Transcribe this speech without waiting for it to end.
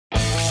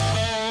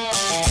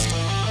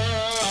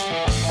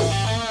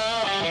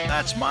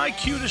that's my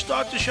cue to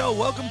start the show.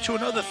 Welcome to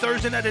another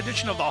Thursday night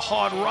edition of the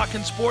Hard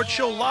Rockin' Sports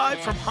Show, live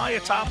from high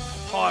atop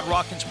Hard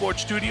Rockin'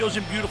 Sports Studios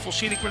in beautiful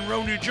scenic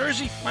Monroe, New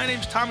Jersey. My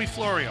name's Tommy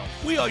Florio.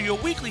 We are your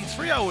weekly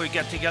 3-hour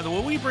get-together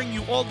where we bring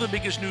you all the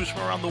biggest news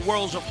from around the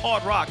worlds of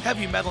hard rock,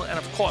 heavy metal, and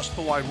of course,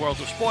 the wide world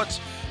of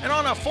sports. And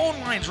on our phone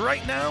lines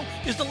right now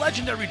is the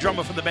legendary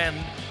drummer for the band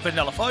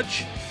Vanilla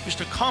Fudge,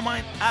 Mr.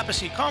 Carmine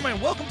Appice.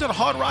 Carmine, welcome to the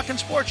Hard Rockin'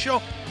 Sports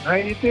Show. How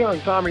you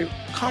doing, Tommy?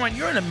 Carmine,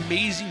 you're an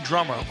amazing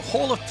drummer,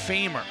 Hall of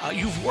Famer.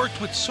 You've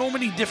worked with so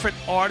many different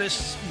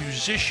artists,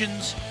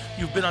 musicians.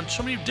 You've been on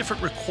so many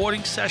different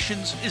recording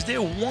sessions. Is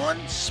there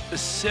one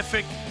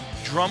specific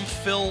drum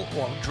fill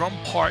or drum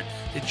part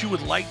that you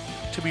would like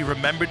to be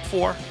remembered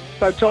for?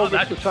 I told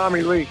this to Tommy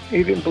Lee.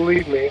 He didn't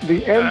believe me.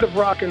 The end of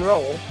rock and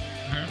roll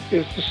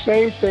is the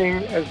same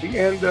thing as the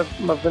end of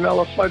my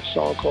Vanilla Fudge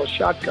song called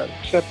Shotgun,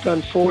 except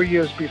done 4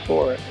 years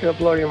before it. It'll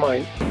blow your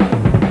mind.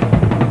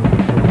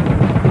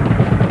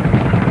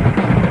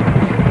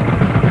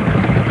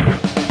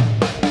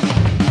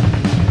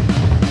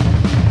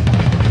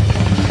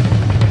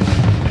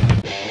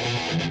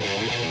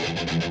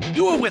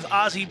 You were with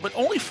Ozzy, but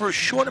only for a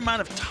short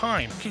amount of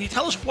time. Can you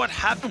tell us what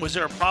happened? Was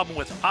there a problem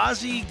with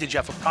Ozzy? Did you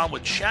have a problem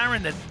with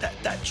Sharon?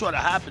 That sort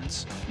of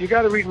happens. You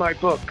got to read my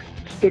book,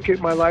 Stick It,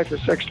 My Life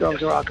with Sex,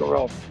 Drugs, and Rock and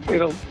Roll.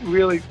 It'll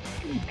really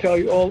tell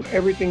you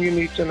everything you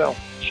need to know.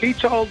 She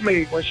told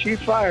me when she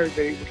fired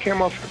me, we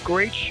came off a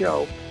great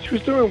show. She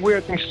was doing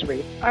weird things to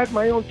me. I had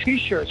my own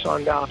T-shirts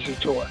on the Ozzy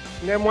tour.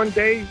 And then one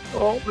day,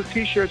 all the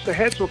T-shirts, the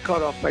heads were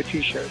cut off my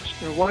T-shirts.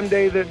 And one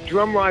day, the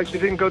drum riser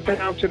didn't go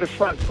down to the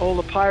front. All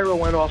the pyro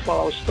went off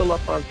while I was still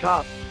up on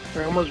top.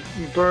 I almost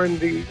burned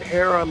the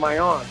hair on my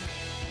arm.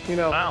 You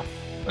know, wow.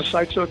 So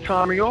I saw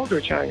Tommy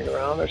Aldrich hanging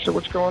around. I said,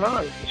 what's going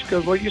on? She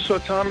goes, well, you saw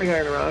Tommy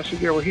hanging around. I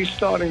said, yeah, well, he's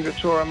starting the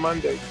tour on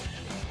Monday.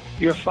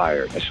 You're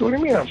fired. I said, what do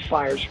you mean I'm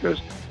fired? She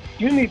goes,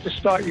 you need to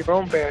start your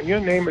own band. Your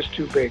name is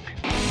too big.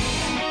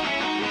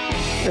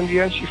 In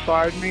the end, she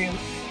fired me, and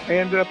I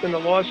ended up in a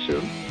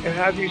lawsuit and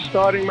had me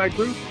starting my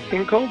group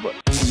in Cobra.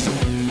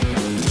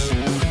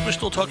 We're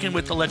still talking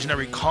with the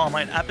legendary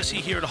Carmine Appice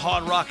here at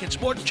Hard Rockin'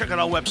 Sports. Check out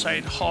our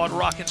website,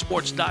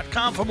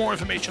 hardrockinsports.com, for more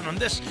information on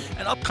this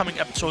and upcoming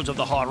episodes of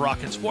the Hard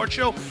Rockin' Sports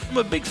Show. I'm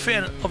a big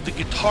fan of the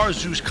Guitar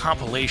Zeus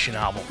compilation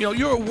album. You know,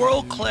 you're a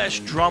world-class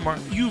drummer.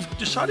 You've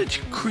decided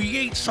to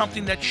create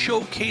something that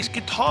showcased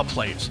guitar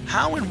players.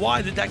 How and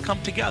why did that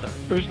come together?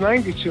 It was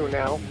 92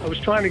 now. I was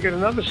trying to get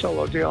another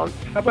solo deal.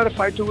 How about if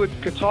I do a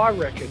guitar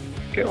record?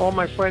 Get all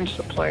my friends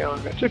to play on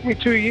it. It took me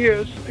 2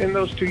 years. In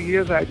those 2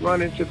 years, I'd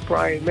run into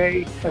Brian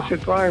May. I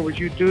said, Brian, would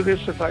you do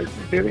this if I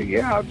did it?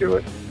 Yeah, I'll do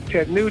it.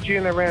 Ted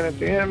Nugent, I ran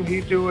into him.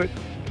 He'd do it.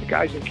 The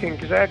guys in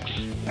King's X.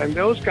 And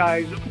those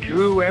guys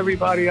drew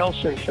everybody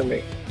else into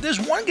me. There's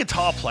one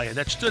guitar player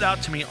that stood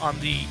out to me on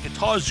the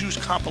Guitar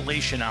Zeus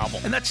compilation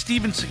album, and that's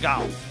Steven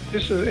Seagal.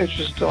 This is an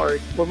interesting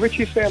story. Well,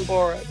 Richie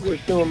Sambora was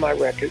doing my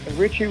record, and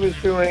Richie was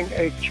doing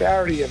a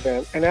charity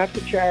event, and at the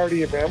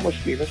charity event was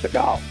Steven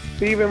Seagal.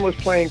 Steven was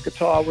playing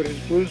guitar with his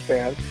blues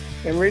band,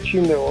 and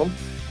Richie knew him,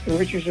 and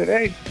Richie said,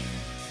 hey,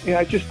 yeah,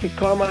 I just did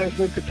Carmine's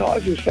new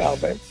Guitar Zeus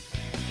album.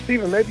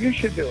 Steven, maybe you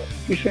should do it.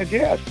 He said,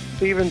 yes.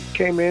 Steven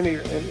came in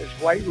his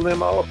white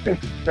limo and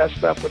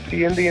dressed up with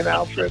the Indian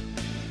outfit.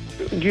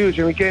 Huge,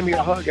 and he gave me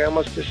a hug. I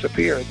almost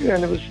disappeared,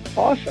 and it was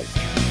awesome.